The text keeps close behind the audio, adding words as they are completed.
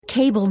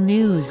Cable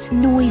news,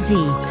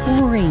 noisy,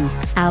 boring,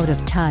 out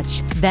of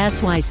touch.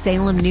 That's why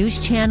Salem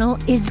News Channel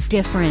is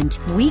different.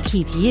 We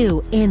keep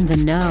you in the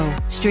know.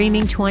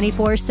 Streaming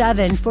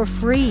 24/7 for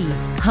free.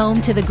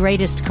 Home to the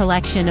greatest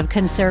collection of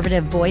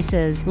conservative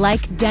voices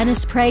like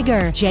Dennis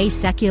Prager, Jay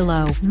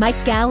Sekulow,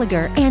 Mike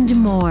Gallagher, and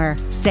more.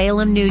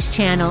 Salem News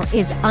Channel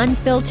is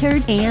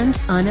unfiltered and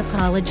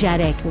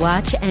unapologetic.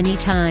 Watch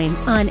anytime,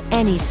 on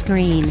any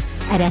screen,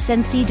 at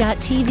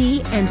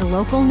snc.tv and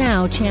Local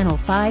Now Channel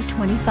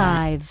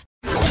 525.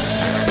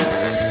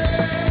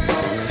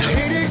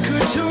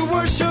 To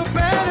worship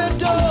and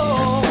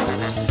adore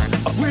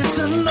a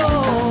risen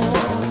Lord.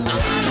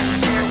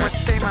 Care what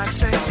they might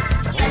say,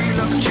 we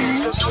love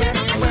Jesus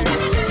anyway.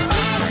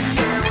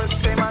 Care what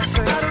they might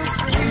say,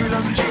 we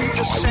love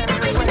Jesus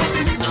anyway.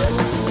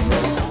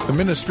 The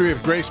Ministry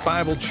of Grace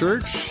Bible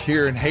Church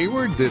here in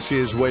Hayward. This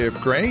is Way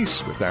of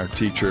Grace with our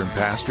teacher and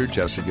pastor,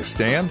 Jessica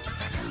Stan.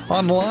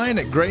 Online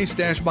at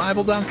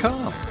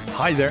grace-bible.com.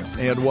 Hi there,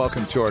 and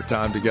welcome to our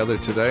time together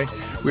today.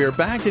 We are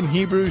back in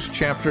Hebrews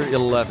chapter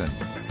 11.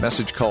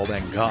 Message called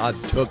And God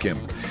Took Him,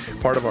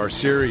 part of our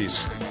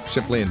series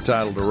simply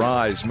entitled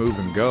Arise, Move,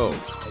 and Go.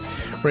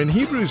 We're in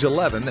Hebrews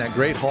 11, that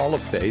great hall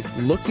of faith,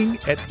 looking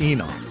at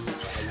Enoch.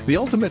 The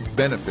ultimate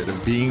benefit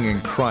of being in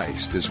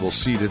Christ, as we'll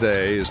see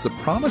today, is the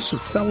promise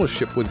of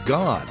fellowship with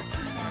God,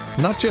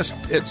 not just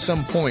at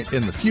some point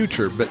in the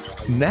future, but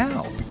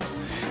now.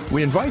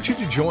 We invite you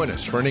to join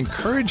us for an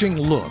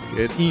encouraging look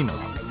at Enoch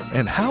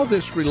and how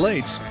this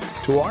relates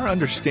to our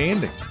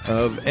understanding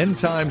of end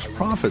times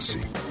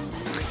prophecy.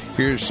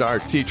 Here's our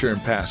teacher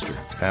and pastor,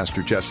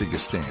 Pastor Jessica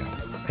Stan,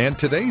 and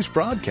today's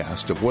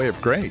broadcast of Way of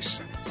Grace.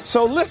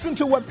 So listen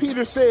to what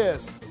Peter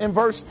says in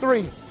verse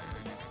 3,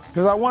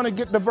 because I want to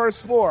get to verse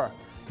 4.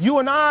 You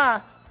and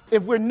I,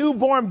 if we're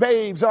newborn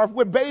babes or if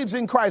we're babes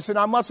in Christ, and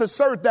I must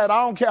assert that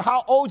I don't care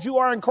how old you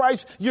are in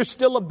Christ, you're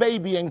still a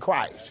baby in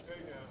Christ.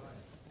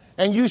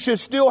 And you should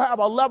still have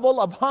a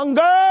level of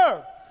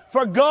hunger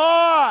for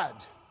God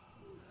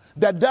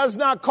that does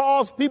not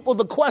cause people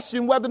to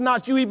question whether or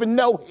not you even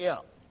know him.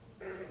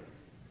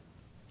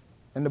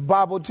 And the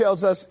Bible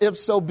tells us, if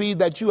so be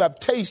that you have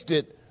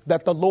tasted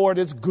that the Lord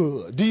is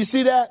good. Do you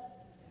see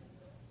that?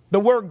 The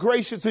word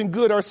gracious and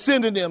good are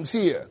synonyms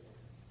here.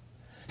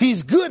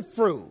 He's good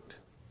fruit.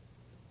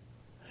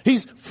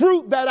 He's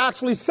fruit that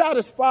actually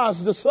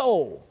satisfies the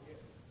soul.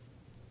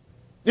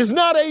 It's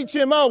not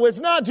HMO. It's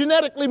not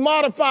genetically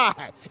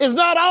modified. It's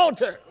not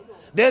altered.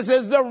 This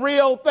is the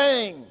real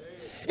thing.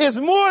 It's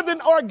more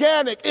than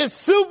organic. It's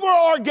super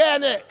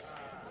organic.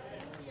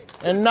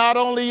 And not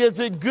only is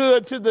it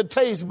good to the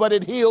taste, but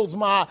it heals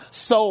my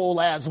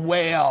soul as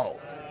well.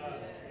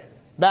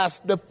 That's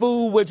the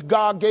food which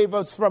God gave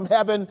us from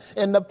heaven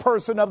in the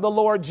person of the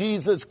Lord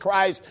Jesus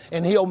Christ,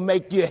 and he'll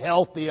make you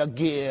healthy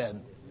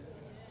again.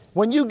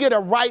 When you get a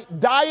right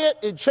diet,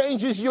 it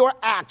changes your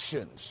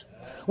actions.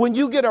 When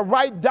you get a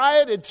right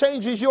diet, it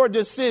changes your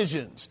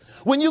decisions.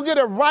 When you get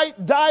a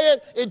right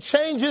diet, it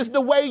changes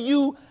the way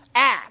you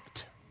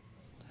act.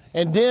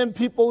 And then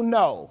people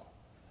know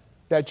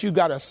that you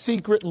got a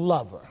secret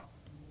lover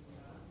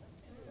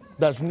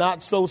that's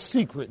not so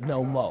secret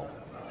no more.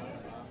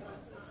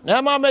 Now,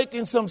 am I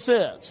making some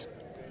sense?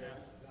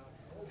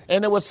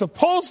 And it was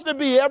supposed to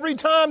be every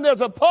time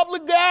there's a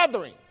public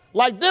gathering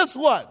like this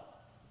one,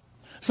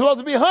 supposed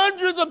to be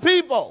hundreds of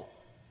people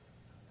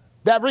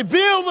that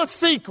reveal the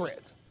secret.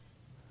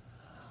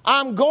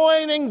 I'm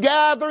going and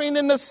gathering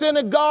in the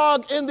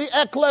synagogue, in the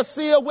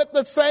ecclesia with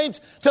the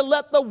saints to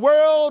let the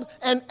world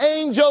and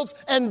angels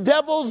and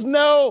devils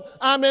know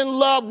I'm in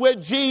love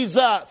with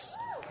Jesus.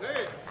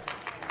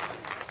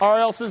 Or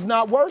else it's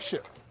not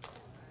worship.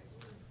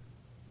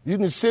 You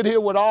can sit here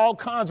with all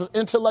kinds of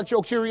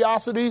intellectual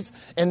curiosities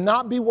and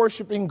not be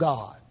worshiping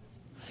God.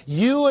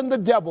 You and the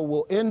devil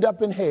will end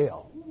up in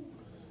hell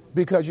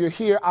because you're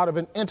here out of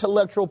an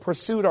intellectual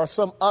pursuit or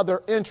some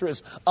other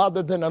interest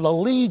other than an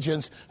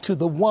allegiance to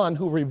the one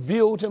who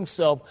revealed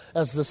himself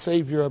as the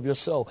Savior of your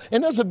soul.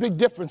 And there's a big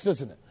difference,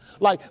 isn't it?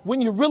 Like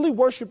when you're really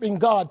worshiping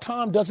God,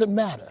 time doesn't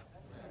matter.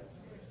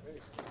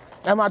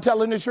 Am I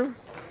telling the truth?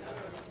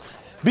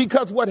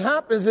 Because what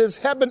happens is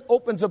heaven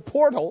opens a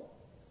portal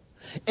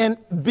and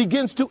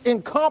begins to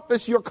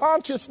encompass your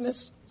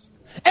consciousness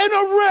and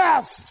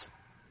arrest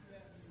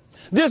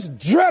this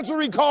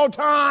drudgery called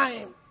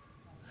time.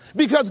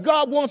 Because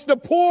God wants to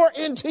pour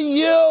into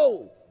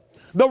you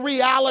the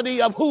reality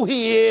of who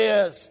he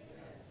is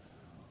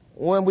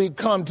when we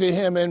come to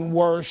him in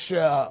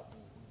worship.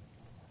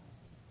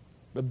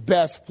 The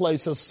best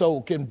place a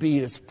soul can be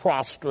is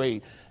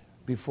prostrate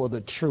before the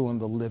true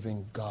and the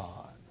living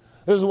God.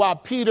 This is why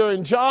Peter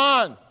and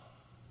John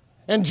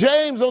and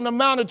James on the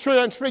Mount of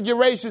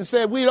Transfiguration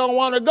said, we don't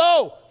want to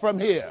go from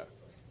here.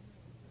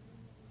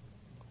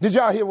 Did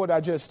y'all hear what I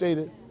just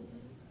stated?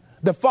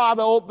 The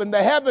Father opened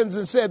the heavens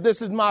and said,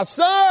 this is my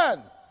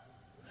son.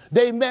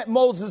 They met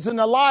Moses and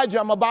Elijah.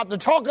 I'm about to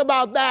talk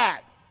about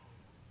that.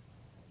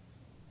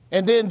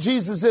 And then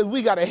Jesus said,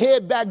 we got to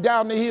head back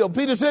down the hill.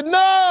 Peter said,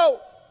 no,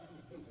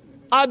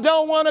 I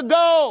don't want to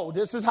go.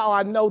 This is how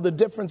I know the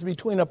difference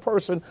between a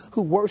person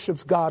who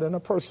worships God and a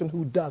person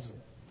who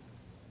doesn't.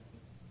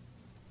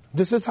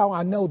 This is how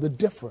I know the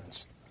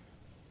difference.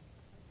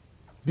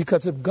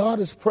 Because if God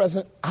is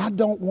present, I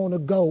don't want to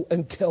go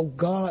until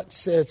God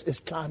says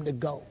it's time to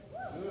go.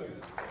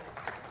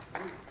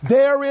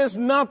 There is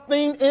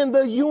nothing in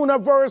the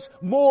universe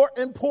more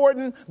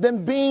important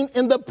than being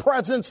in the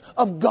presence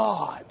of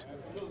God.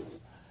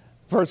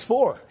 Verse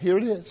 4, here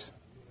it is.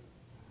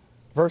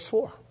 Verse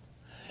 4.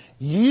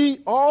 Ye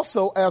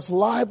also as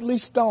lively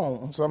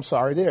stones,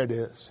 there it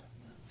is.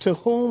 To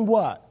whom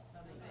what?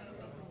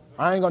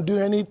 I ain't going to do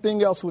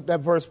anything else with that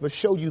verse but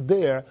show you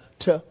there,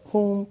 to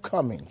whom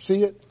coming.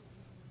 See it?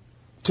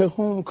 To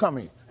whom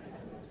coming.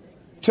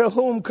 To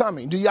whom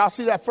coming. Do y'all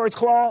see that first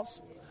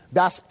clause?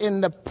 That's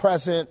in the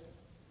present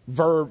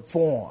verb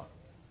form.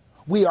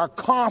 We are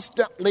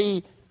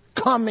constantly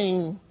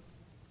coming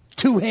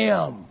to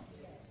him.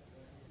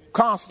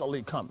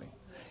 Constantly coming.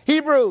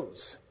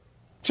 Hebrews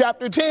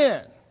chapter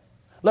 10.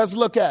 Let's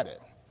look at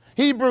it.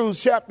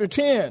 Hebrews chapter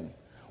 10.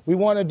 We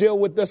want to deal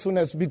with this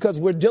one because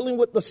we're dealing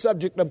with the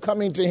subject of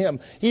coming to him.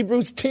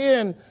 Hebrews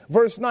 10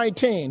 verse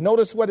 19.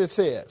 Notice what it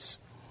says.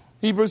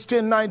 Hebrews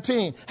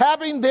 10:19.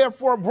 Having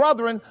therefore,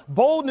 brethren,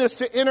 boldness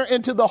to enter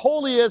into the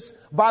holiest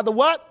by the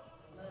what?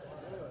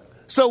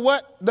 So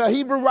what the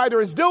Hebrew writer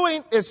is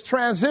doing is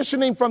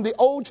transitioning from the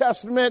Old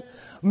Testament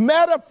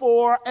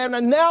metaphor and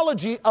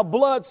analogy of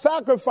blood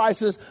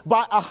sacrifices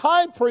by a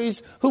high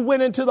priest who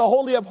went into the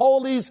Holy of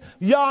Holies,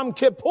 Yom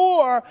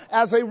Kippur,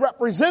 as a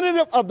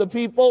representative of the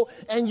people.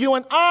 And you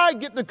and I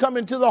get to come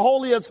into the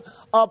holiest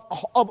of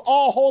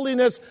all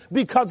holiness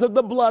because of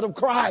the blood of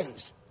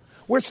Christ.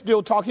 We're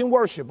still talking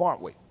worship,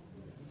 aren't we?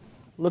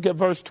 Look at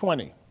verse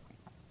 20.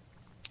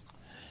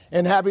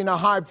 And having a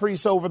high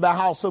priest over the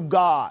house of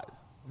God.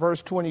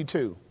 Verse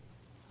 22,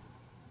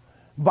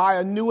 by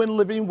a new and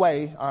living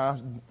way,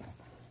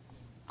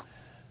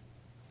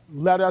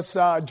 let us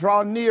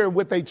draw near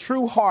with a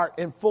true heart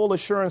and full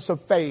assurance of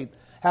faith,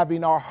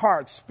 having our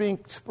hearts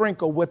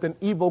sprinkled with an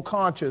evil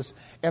conscience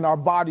and our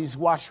bodies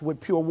washed with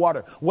pure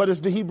water. What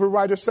is the Hebrew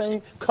writer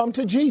saying? Come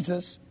to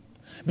Jesus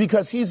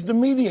because he's the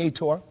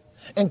mediator,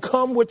 and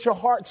come with your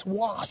hearts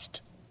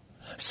washed,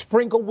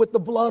 sprinkled with the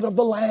blood of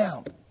the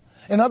Lamb.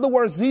 In other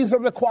words, these are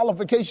the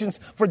qualifications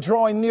for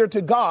drawing near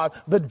to God,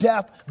 the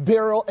death,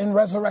 burial, and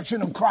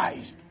resurrection of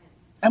Christ.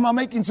 Am I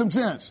making some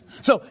sense?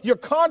 So your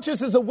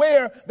conscience is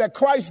aware that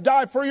Christ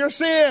died for your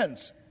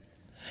sins.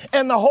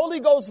 And the Holy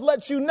Ghost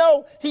lets you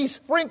know he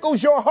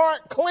sprinkles your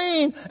heart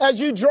clean as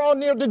you draw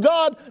near to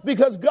God,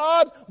 because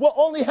God will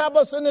only have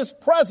us in his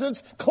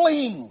presence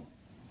clean.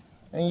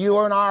 And you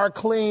and I are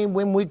clean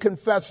when we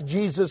confess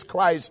Jesus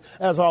Christ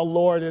as our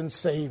Lord and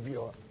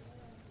Savior.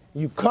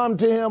 You come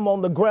to him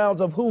on the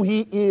grounds of who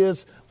he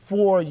is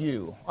for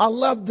you. I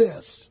love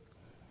this.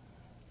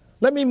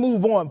 Let me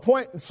move on.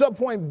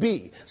 Subpoint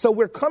B. So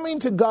we're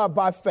coming to God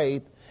by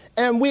faith,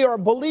 and we are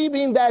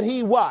believing that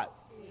he what?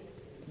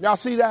 Y'all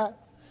see that?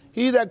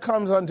 He that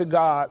comes unto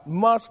God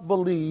must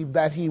believe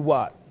that he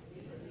what?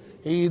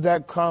 He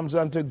that comes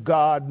unto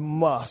God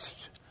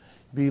must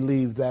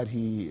believe that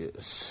he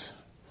is.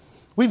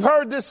 We've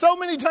heard this so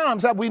many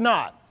times, have we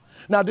not?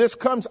 Now, this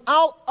comes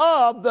out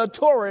of the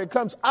Torah. It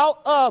comes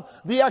out of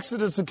the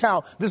Exodus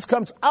account. This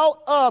comes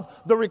out of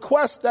the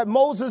request that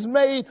Moses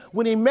made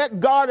when he met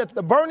God at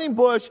the burning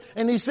bush.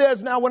 And he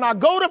says, now, when I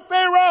go to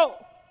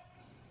Pharaoh,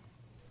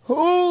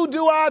 who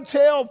do I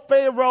tell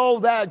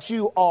Pharaoh that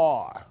you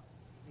are?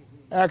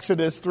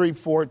 Exodus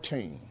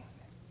 3:14.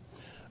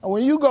 And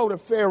when you go to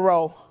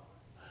Pharaoh,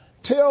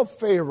 tell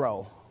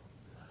Pharaoh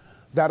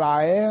that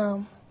I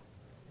am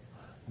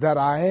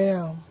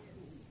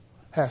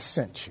has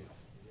sent you.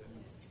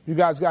 You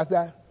guys got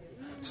that?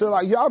 So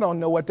like, y'all don't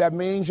know what that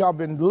means. Y'all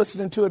been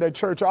listening to it at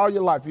church all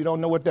your life. You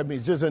don't know what that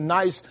means. It's a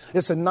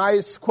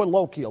nice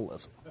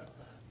colloquialism.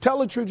 Tell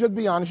the truth, just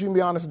be honest. You can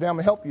be honest, damn,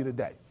 and help you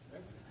today.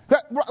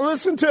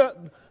 Listen to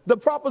the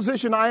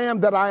proposition I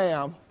am that I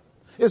am.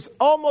 It's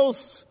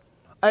almost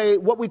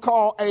what we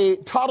call a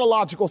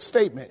tautological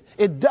statement.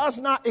 It does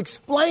not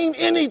explain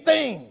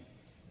anything.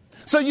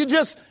 So you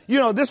just,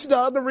 this is the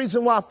other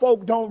reason why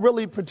folk don't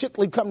really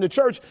particularly come to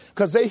church,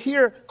 because they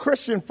hear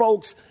Christian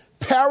folks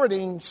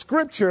parroting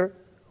scripture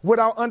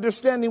without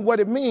understanding what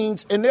it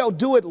means, and they'll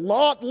do it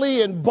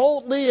loudly and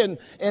boldly and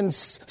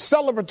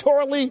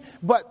celebratorily,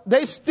 but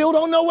they still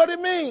don't know what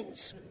it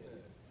means.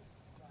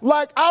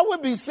 Like I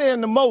would be saying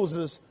to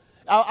Moses,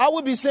 I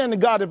would be saying to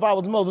God if I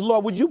was Moses,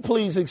 Lord, would you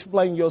please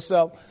explain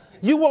yourself?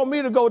 You want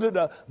me to go to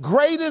the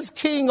greatest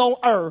king on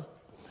earth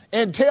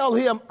and tell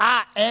him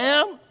I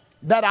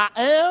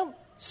am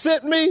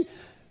sent me?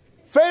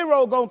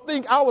 Pharaoh gonna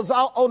think I was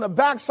out on the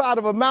backside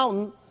of a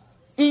mountain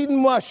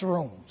eating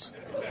mushrooms.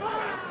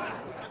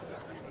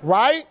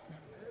 Right?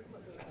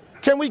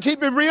 Can we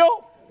keep it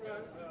real?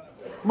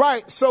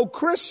 Right. So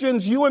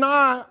Christians, you and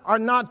I are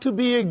not to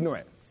be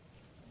ignorant.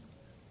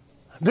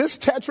 This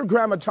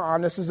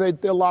tetragrammaton, this is a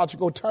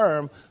theological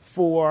term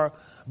for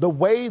the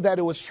way that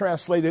it was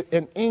translated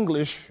in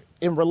English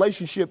in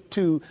relationship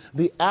to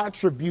the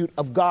attribute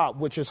of God,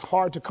 which is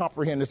hard to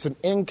comprehend. It's an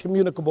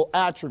incommunicable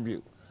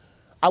attribute.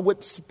 I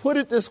would put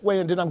it this way,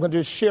 and then I'm going to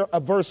just share a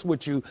verse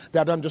with you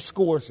that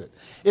underscores it.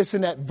 It's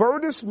an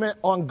advertisement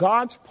on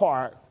God's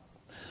part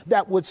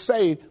that would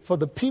say, for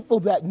the people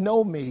that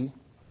know me,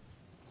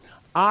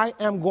 I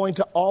am going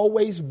to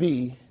always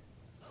be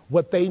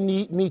what they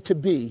need me to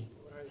be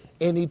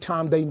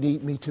anytime they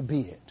need me to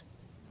be it.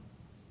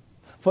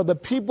 For the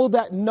people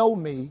that know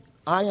me,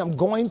 I am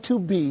going to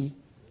be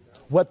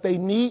what they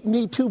need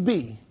me to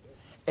be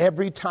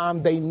every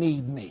time they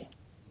need me.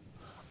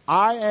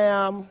 I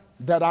am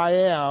that I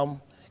am,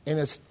 in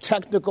its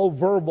technical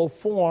verbal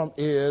form,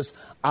 is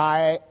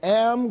I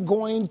am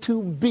going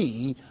to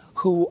be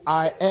who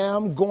I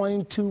am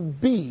going to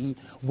be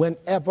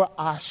whenever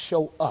I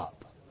show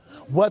up.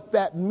 What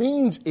that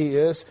means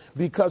is,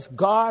 because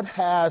God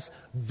has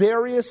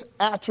various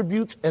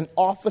attributes and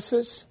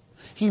offices,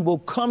 he will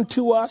come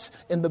to us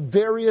in the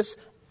various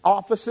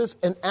offices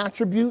and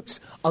attributes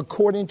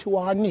according to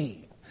our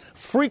need.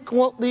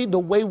 Frequently, the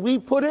way we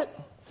put it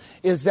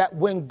is that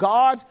when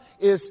God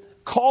is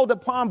called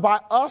upon by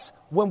us,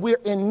 when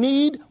we're in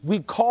need, we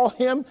call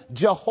him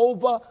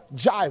Jehovah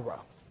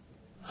Jireh.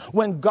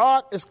 When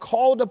God is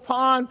called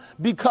upon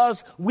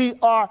because we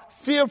are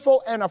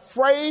fearful and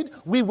afraid,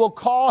 we will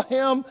call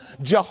him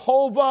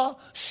Jehovah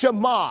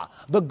Shammah,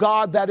 the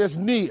God that is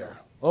near.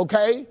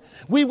 Okay?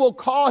 We will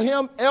call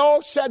him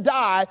El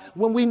Shaddai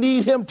when we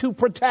need him to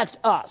protect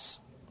us.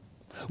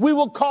 We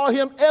will call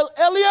him El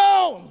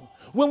Elyon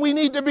when we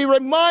need to be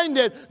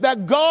reminded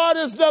that God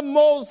is the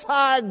Most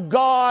High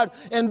God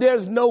and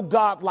there's no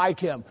God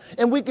like him.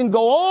 And we can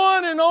go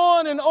on and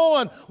on and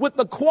on with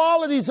the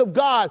qualities of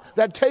God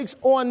that takes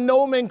on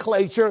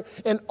nomenclature.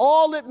 And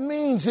all it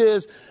means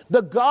is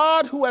the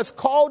God who has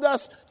called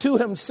us to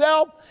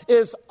himself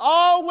is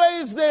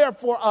always there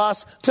for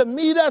us to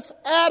meet us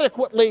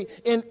adequately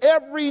in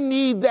every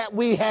need that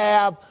we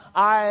have.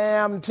 I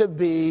am to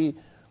be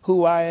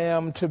who I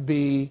am to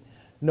be,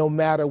 no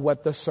matter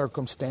what the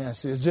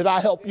circumstance is. Did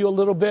I help you a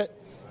little bit?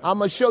 I'm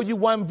going to show you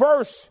one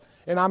verse,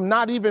 and I'm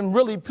not even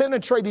really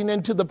penetrating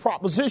into the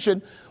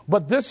proposition,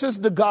 but this is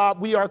the God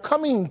we are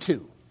coming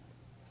to.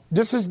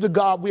 This is the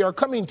God we are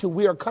coming to.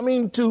 We are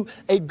coming to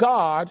a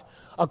God,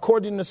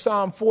 according to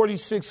Psalm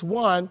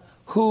 46:1,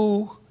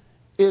 who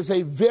is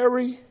a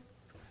very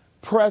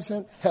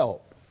present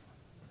help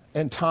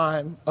in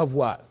time of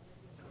what?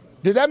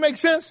 Did that make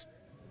sense?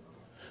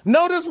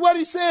 Notice what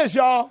he says,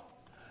 y'all.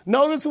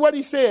 Notice what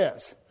he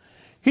says.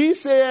 He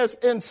says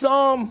in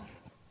Psalm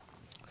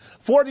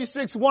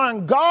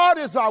 46:1, God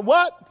is our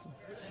what?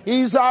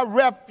 He's our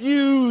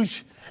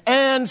refuge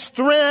and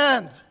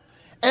strength.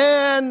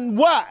 And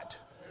what?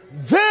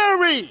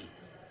 Very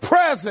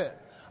present.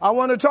 I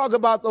want to talk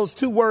about those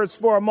two words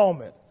for a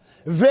moment.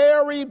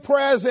 Very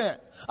present.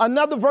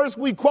 Another verse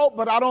we quote,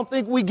 but I don't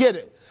think we get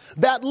it.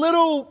 That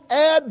little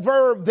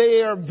adverb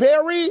there,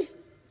 very,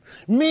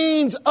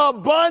 means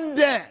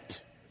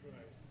abundant.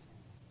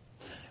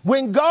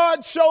 When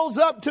God shows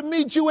up to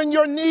meet you in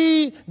your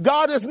need,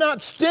 God is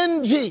not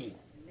stingy.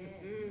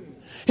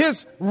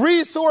 His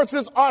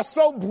resources are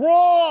so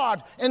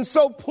broad and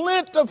so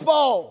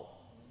plentiful.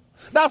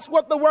 That's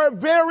what the word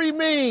very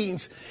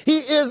means. He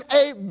is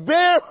a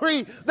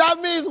very, that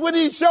means when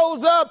he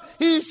shows up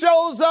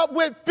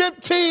with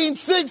 15,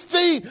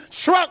 16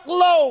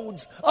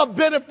 truckloads of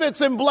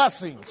benefits and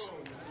blessings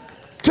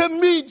to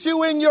meet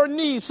you in your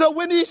need. So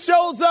when he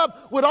shows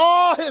up with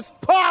all his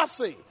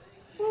posse,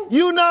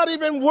 you're not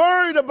even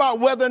worried about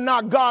whether or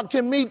not God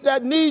can meet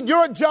that need.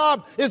 Your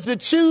job is to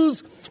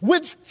choose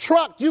which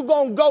truck you're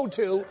going to go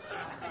to,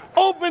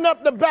 open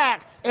up the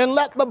back, and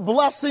let the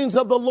blessings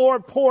of the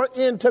Lord pour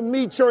in to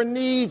meet your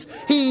needs.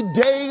 He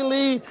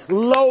daily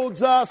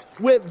loads us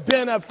with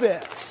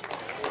benefits.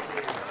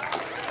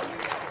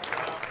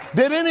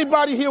 Did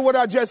anybody hear what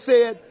I just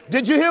said?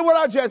 Did you hear what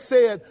I just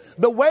said?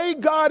 The way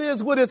God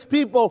is with his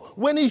people,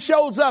 when he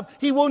shows up,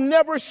 he will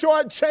never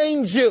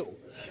shortchange you.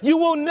 You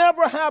will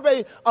never have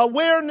a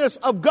awareness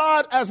of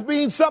God as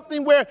being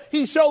something where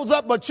he shows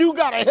up, but you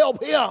got to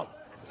help him.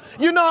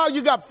 You know how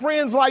you got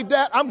friends like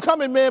that? I'm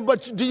coming, man,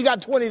 but do you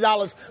got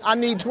 $20? I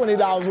need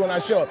 $20 when I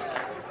show up.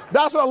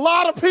 That's a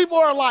lot of people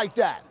are like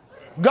that.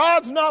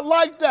 God's not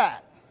like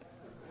that.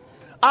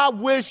 I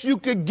wish you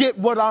could get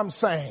what I'm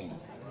saying.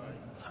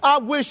 I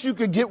wish you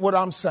could get what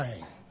I'm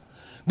saying.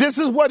 This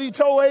is what he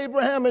told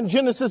Abraham in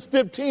Genesis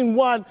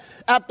 15:1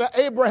 after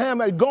Abraham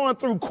had gone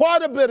through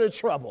quite a bit of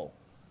trouble.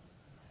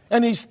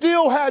 And he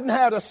still hadn't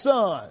had a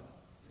son.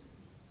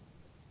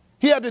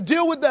 He had to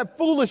deal with that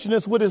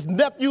foolishness with his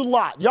nephew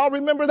Lot. Y'all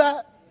remember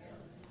that?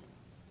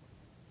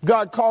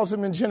 God calls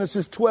him in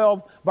Genesis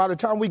 12. By the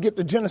time we get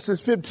to Genesis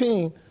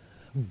 15,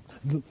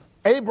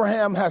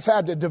 Abraham has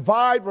had to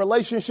divide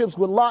relationships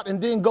with Lot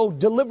and then go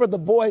deliver the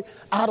boy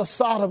out of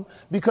Sodom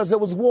because there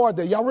was war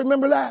there. Y'all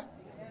remember that?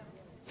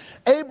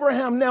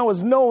 Abraham now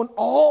is known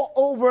all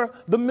over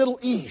the Middle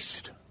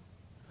East,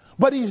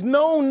 but he's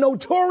known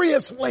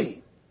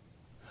notoriously.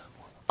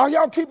 Are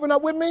y'all keeping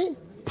up with me?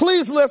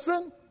 Please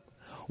listen.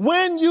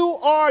 when you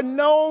are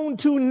known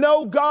to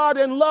know God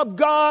and love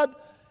God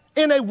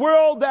in a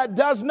world that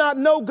does not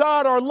know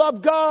God or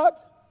love God,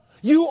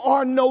 you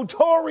are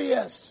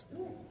notorious.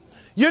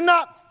 You're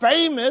not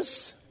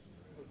famous.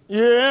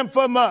 You're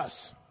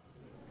infamous.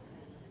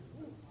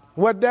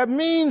 What that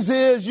means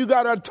is you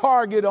got a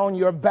target on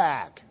your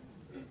back.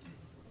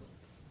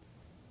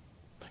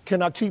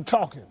 Can I keep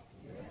talking?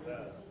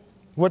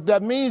 What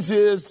that means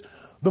is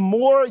the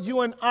more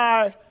you and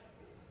I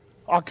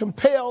are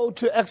compelled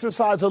to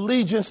exercise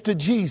allegiance to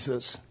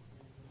Jesus,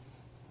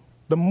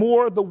 the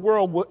more the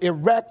world will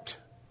erect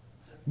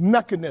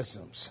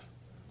mechanisms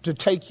to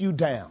take you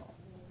down.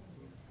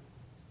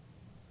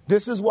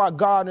 This is why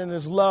God in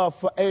his love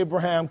for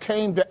Abraham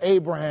came to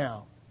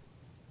Abraham.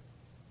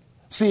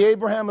 See,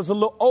 Abraham is a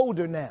little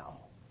older now.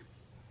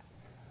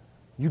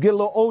 You get a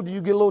little older,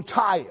 you get a little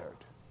tired.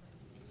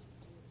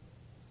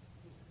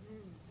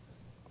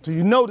 So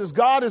you notice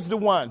God is the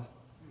one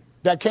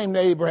that came to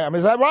Abraham.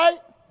 Is that right?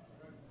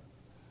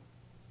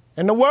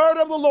 And the word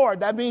of the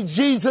Lord, that means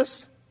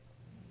Jesus.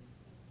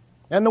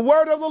 And the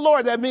word of the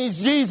Lord, that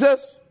means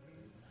Jesus.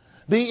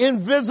 The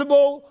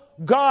invisible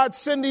God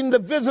sending the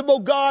visible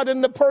God in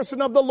the person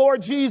of the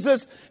Lord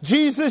Jesus.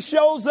 Jesus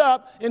shows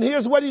up, and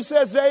here's what he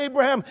says to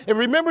Abraham. And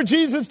remember,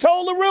 Jesus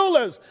told the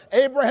rulers,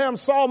 Abraham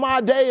saw my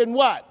day and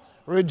what?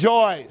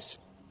 Rejoiced.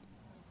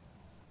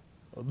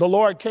 The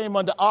Lord came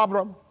unto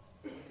Abram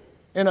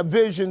in a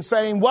vision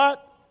saying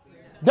what?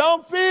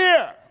 Don't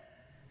fear.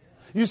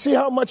 You see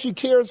how much he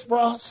cares for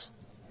us?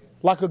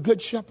 Like a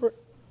good shepherd.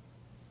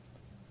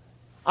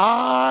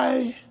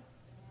 I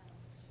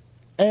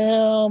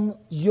am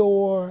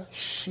your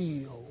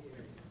shield.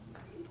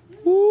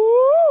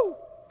 Woo!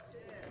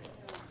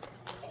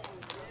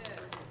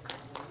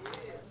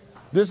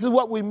 This is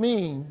what we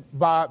mean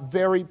by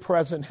very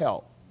present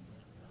help.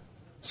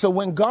 So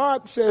when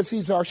God says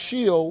he's our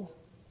shield,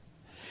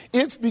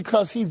 it's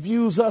because he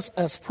views us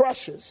as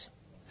precious,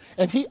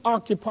 and he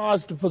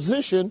occupies the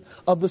position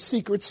of the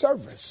Secret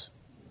Service.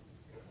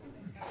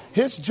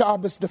 His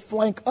job is to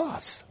flank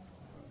us.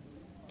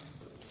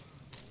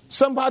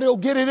 Somebody will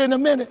get it in a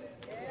minute.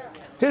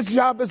 His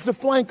job is to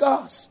flank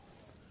us,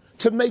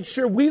 to make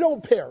sure we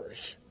don't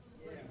perish,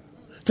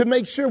 to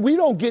make sure we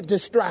don't get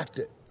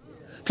distracted,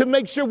 to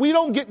make sure we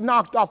don't get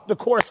knocked off the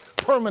course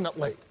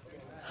permanently.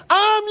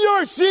 I'm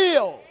your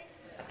shield,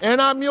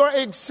 and I'm your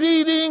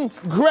exceeding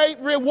great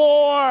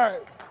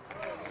reward.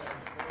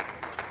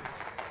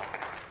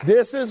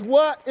 This is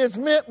what is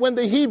meant when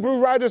the Hebrew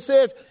writer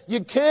says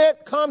you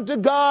can't come to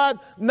God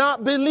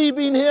not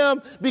believing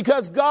him,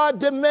 because God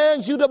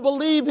demands you to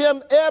believe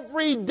him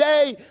every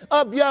day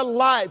of your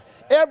life,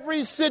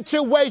 every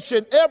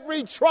situation,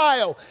 every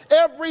trial,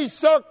 every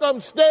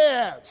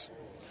circumstance,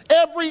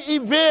 every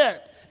event,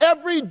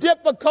 every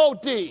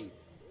difficulty,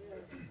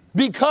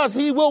 because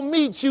he will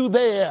meet you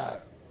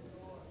there.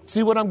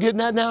 See what I'm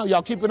getting at now?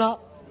 Y'all keeping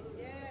up?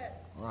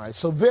 All right,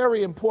 so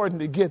very important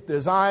to get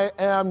this. I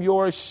am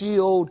your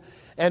shield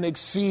and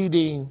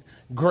exceeding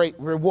great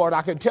reward.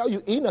 I can tell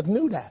you Enoch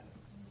knew that.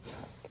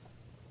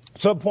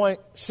 So point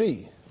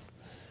C.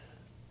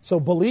 So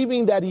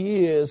believing that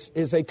he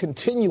is a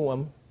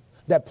continuum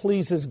that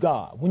pleases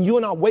God. When you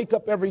and I wake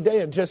up every day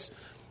and just,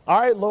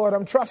 all right, Lord,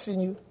 I'm trusting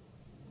you.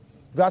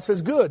 God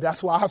says, good,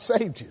 that's why I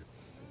saved you.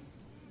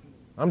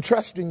 I'm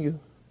trusting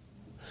you.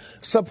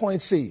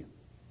 Subpoint C.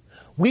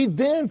 We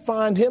then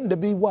find him to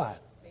be what?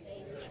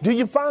 Do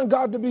you find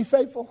God to be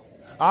faithful?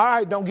 All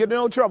right, don't get in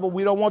no trouble.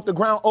 We don't want the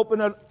ground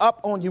opening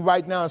up on you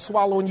right now and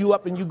swallowing you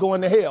up and you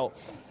going to hell.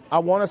 I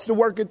want us to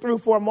work it through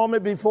for a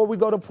moment before we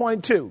go to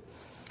point 2.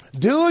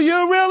 Do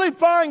you really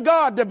find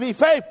God to be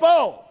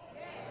faithful?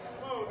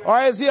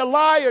 Or is he a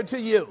liar to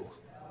you?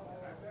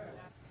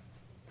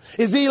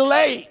 Is he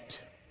late?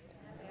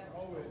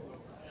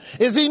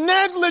 Is he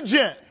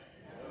negligent?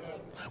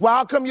 Well,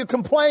 how come you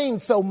complain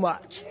so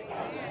much?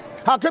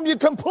 How come you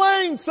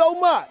complain so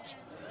much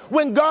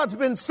when God's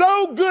been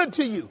so good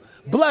to you,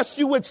 blessed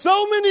you with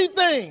so many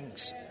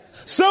things,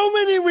 so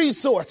many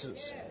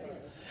resources,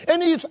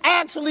 and he's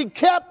actually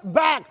kept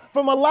back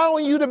from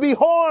allowing you to be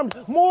harmed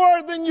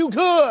more than you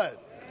could?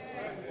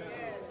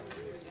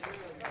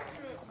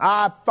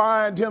 I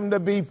find him to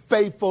be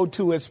faithful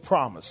to his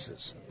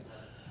promises.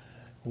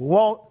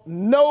 Won't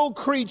no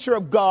creature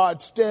of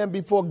God stand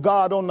before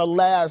God on the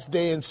last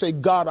day and say,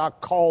 God, I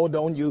called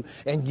on you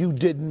and you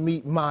didn't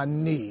meet my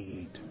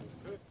need.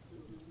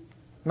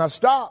 Now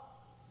stop,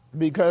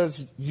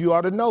 because you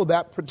ought to know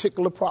that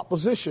particular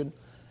proposition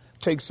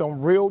takes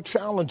some real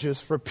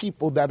challenges for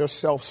people that are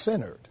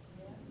self-centered.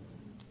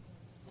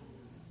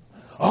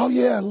 Oh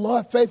yeah,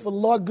 Lord faithful,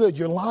 Lord good.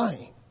 You're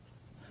lying.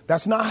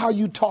 That's not how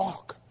you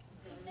talk.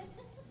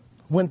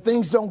 When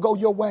things don't go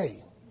your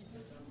way,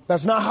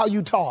 that's not how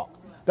you talk.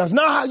 That's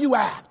not how you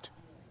act.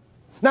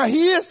 Now,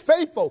 he is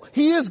faithful.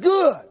 He is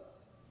good.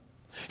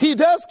 He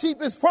does keep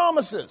his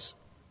promises.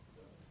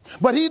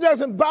 But he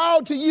doesn't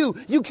bow to you.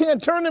 You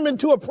can't turn him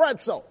into a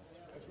pretzel.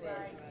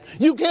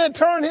 You can't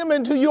turn him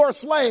into your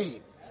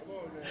slave.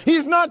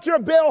 He's not your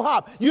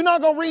bellhop. You're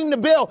not going to ring the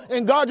bell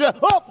and God just,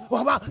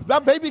 oh, my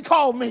baby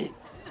called me.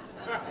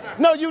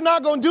 No, you're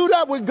not going to do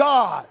that with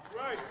God.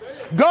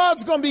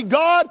 God's going to be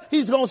God.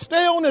 He's going to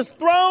stay on his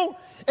throne.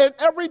 And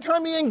every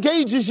time he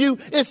engages you,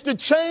 it's to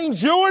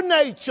change your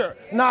nature,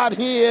 not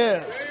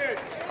his.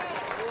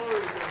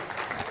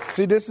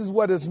 See, this is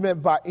what is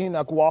meant by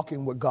Enoch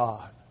walking with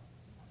God.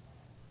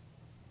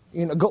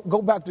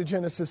 Go back to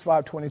Genesis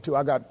 5:22.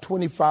 I got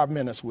 25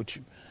 minutes with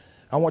you.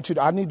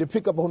 I need to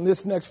pick up on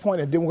this next point,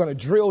 and then we're going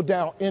to drill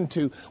down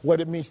into what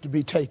it means to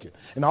be taken.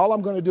 And all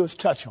I'm going to do is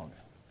touch on it.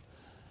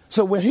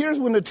 So here's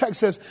when the text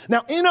says,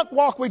 now Enoch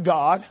walked with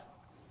God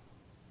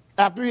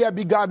after he had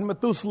begotten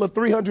Methuselah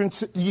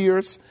 300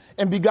 years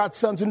and begot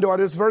sons and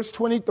daughters. Verse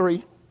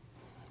 23.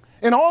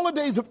 And all the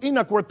days of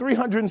Enoch were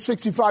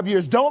 365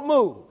 years. Don't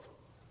move.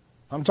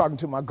 I'm talking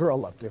to my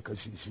girl up there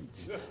because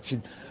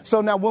she. So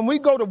now when we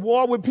go to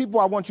war with people,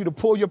 I want you to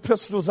pull your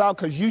pistols out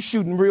because you're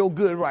shooting real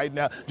good right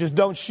now. Just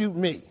don't shoot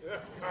me.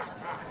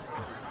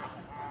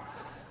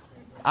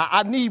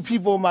 I need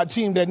people on my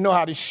team that know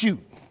how to shoot.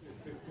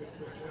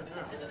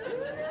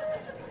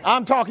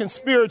 I'm talking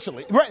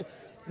spiritually. Right?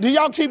 Do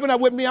y'all keeping up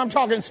with me? I'm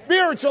talking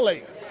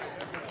spiritually.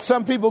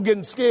 Some people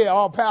getting scared.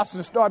 All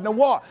pastors starting the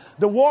war.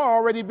 The war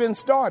already been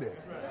started.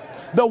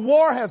 The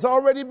war has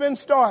already been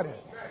started.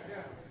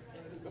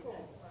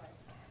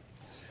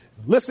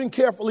 Listen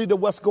carefully to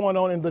what's going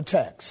on in the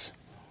text.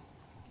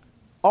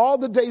 All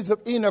the days of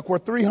Enoch were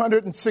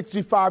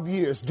 365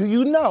 years. Do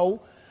you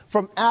know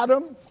from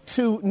Adam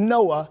to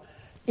Noah,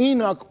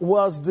 Enoch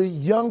was the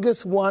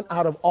youngest one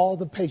out of all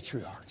the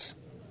patriarchs?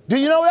 Do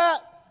you know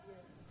that?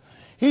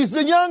 He's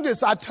the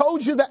youngest. I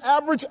told you the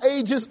average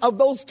ages of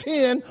those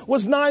 10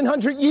 was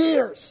 900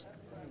 years.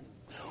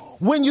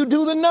 When you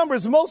do the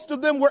numbers, most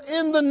of them were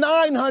in the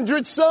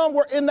 900s. Some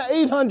were in the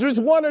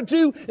 800s, one or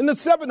two in the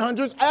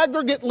 700s.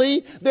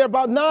 Aggregately, they're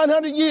about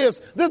 900 years.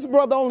 This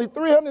brother only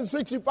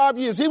 365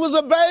 years. He was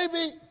a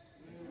baby.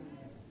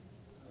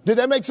 Did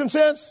that make some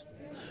sense?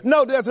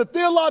 No, there's a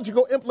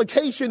theological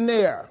implication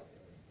there.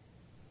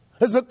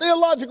 There's a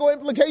theological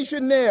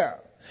implication there.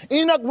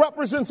 Enoch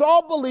represents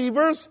all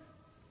believers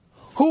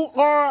who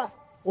are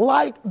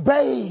like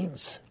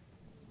babes.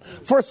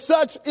 For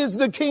such is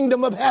the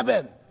kingdom of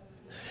heaven.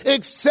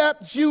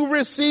 Except you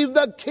receive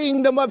the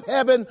kingdom of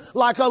heaven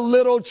like a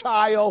little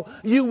child,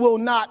 you will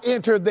not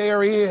enter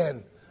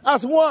therein.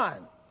 That's one.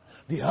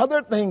 The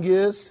other thing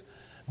is,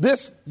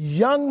 this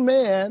young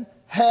man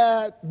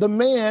had the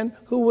man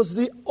who was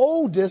the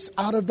oldest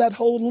out of that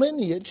whole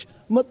lineage,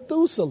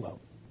 Methuselah.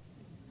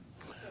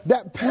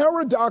 That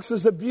paradox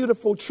is a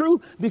beautiful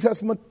truth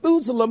because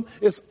Methuselah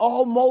is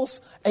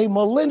almost a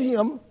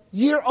millennium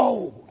year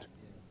old.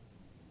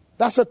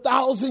 That's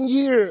 1,000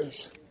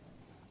 years.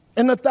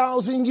 And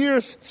 1,000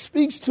 years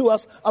speaks to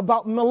us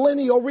about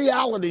millennial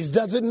realities,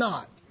 does it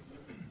not?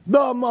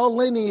 The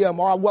millennium,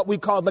 or what we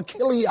call the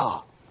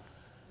Kilia.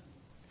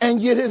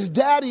 And yet his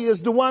daddy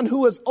is the one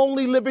who is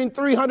only living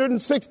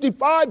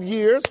 365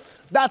 years.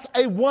 That's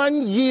a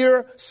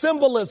 1-year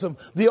symbolism.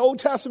 The Old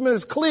Testament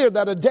is clear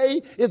that a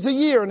day is a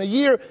year and a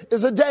year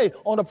is a day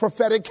on a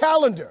prophetic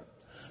calendar.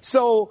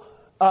 So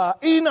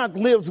Enoch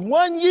lives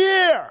 1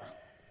 year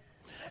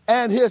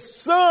and his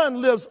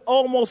son lives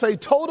almost a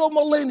total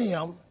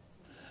millennium.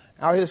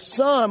 Now his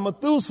son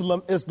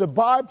Methuselah is the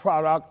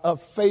byproduct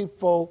of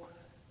faithful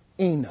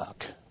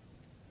Enoch.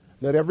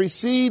 Let every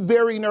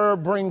seed-bearing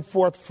herb bring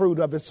forth fruit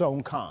of its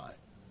own kind.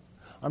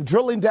 I'm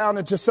drilling down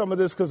into some of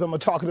this because I'm going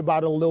to talk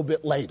about it a little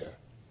bit later.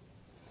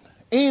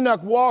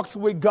 Enoch walks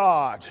with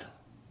God.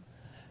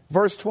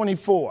 Verse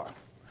 24.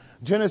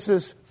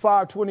 Genesis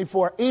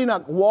 5:24.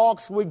 Enoch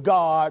walks with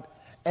God,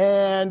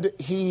 and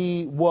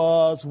he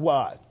was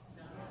what?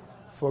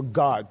 For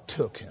God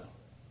took him.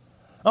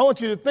 I want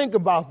you to think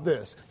about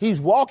this. He's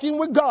walking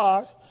with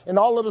God, and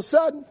all of a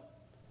sudden,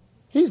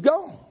 he's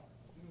gone.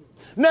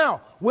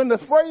 Now, when the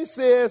phrase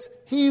says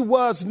he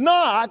was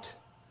not,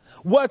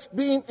 what's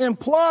being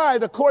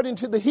implied according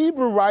to the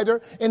Hebrew writer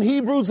in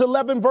Hebrews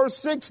 11 verse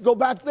 6, go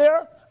back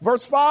there,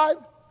 verse 5.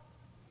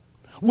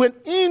 When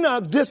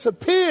Enoch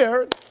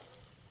disappeared,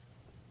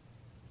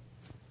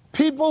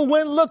 people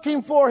went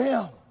looking for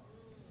him.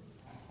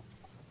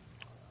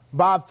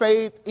 By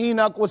faith,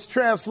 Enoch was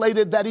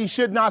translated that he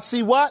should not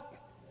see what?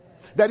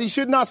 That he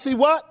should not see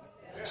what?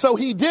 So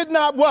he did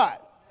not what?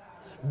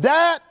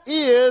 That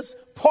is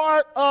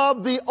part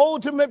of the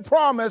ultimate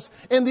promise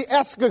in the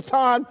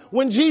eschaton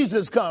when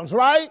Jesus comes,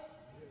 right?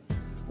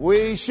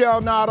 We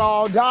shall not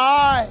all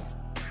die,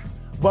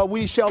 but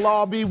we shall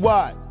all be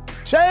what?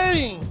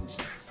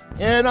 Changed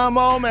in a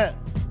moment.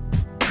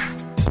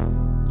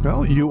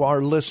 Well, you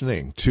are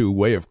listening to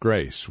Way of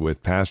Grace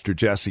with Pastor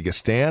Jesse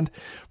Gistand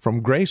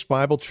from Grace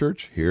Bible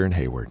Church here in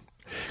Hayward.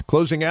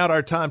 Closing out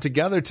our time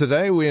together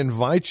today, we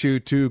invite you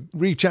to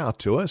reach out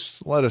to us.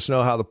 Let us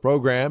know how the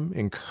program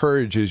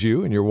encourages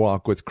you in your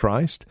walk with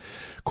Christ.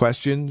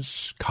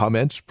 Questions,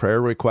 comments,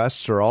 prayer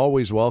requests are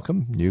always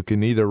welcome. You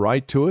can either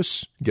write to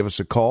us, give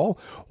us a call,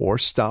 or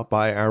stop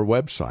by our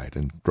website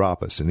and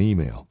drop us an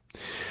email.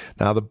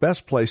 Now, the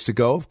best place to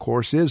go, of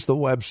course, is the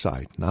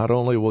website. Not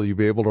only will you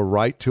be able to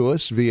write to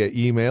us via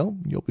email,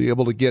 you'll be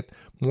able to get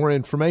more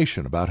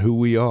information about who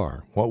we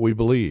are, what we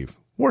believe,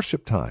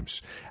 worship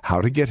times,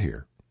 how to get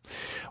here.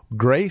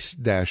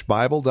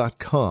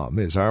 Grace-Bible.com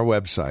is our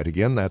website.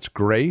 Again, that's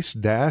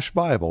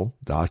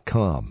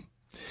Grace-Bible.com.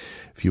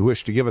 If you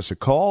wish to give us a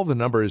call, the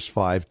number is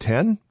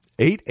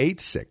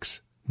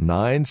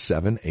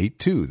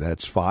 510-886-9782.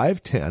 That's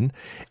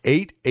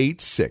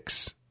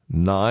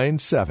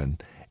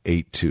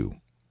 510-886-9782.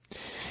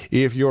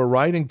 If you're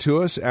writing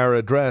to us, our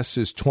address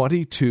is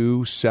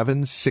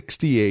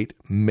 22768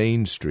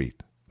 Main Street.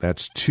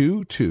 That's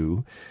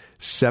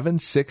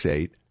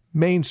 22768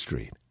 Main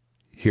Street.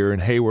 Here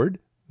in Hayward,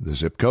 the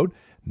zip code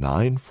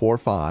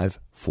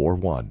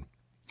 94541.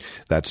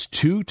 That's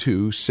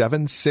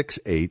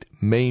 22768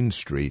 Main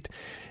Street,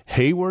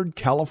 Hayward,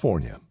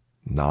 California,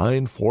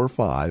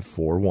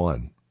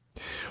 94541.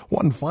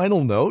 One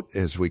final note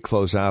as we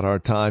close out our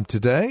time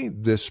today,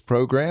 this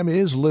program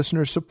is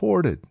listener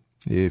supported.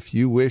 If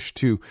you wish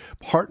to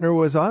partner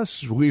with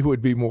us, we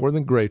would be more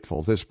than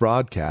grateful. This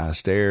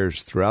broadcast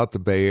airs throughout the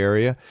Bay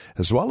Area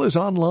as well as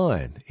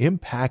online,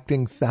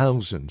 impacting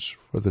thousands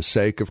for the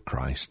sake of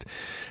Christ.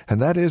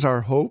 And that is our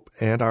hope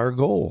and our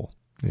goal.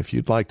 If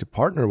you'd like to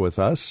partner with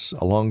us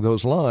along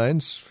those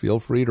lines,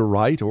 feel free to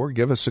write or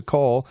give us a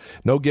call.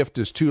 No gift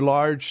is too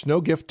large,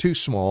 no gift too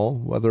small,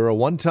 whether a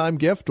one-time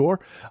gift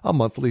or a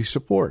monthly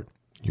support.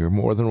 You're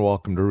more than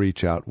welcome to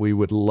reach out. We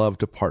would love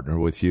to partner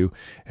with you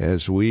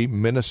as we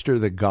minister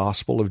the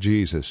gospel of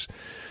Jesus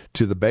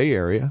to the Bay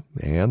Area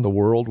and the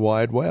World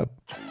Wide Web.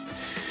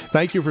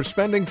 Thank you for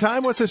spending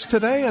time with us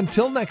today.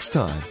 Until next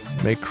time,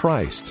 may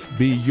Christ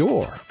be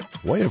your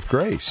way of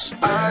grace.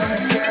 I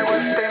don't care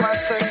what they might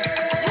say.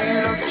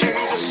 We love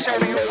Jesus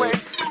anyway.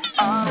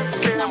 I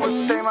don't care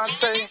what they might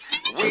say.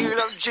 We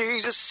love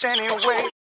Jesus anyway.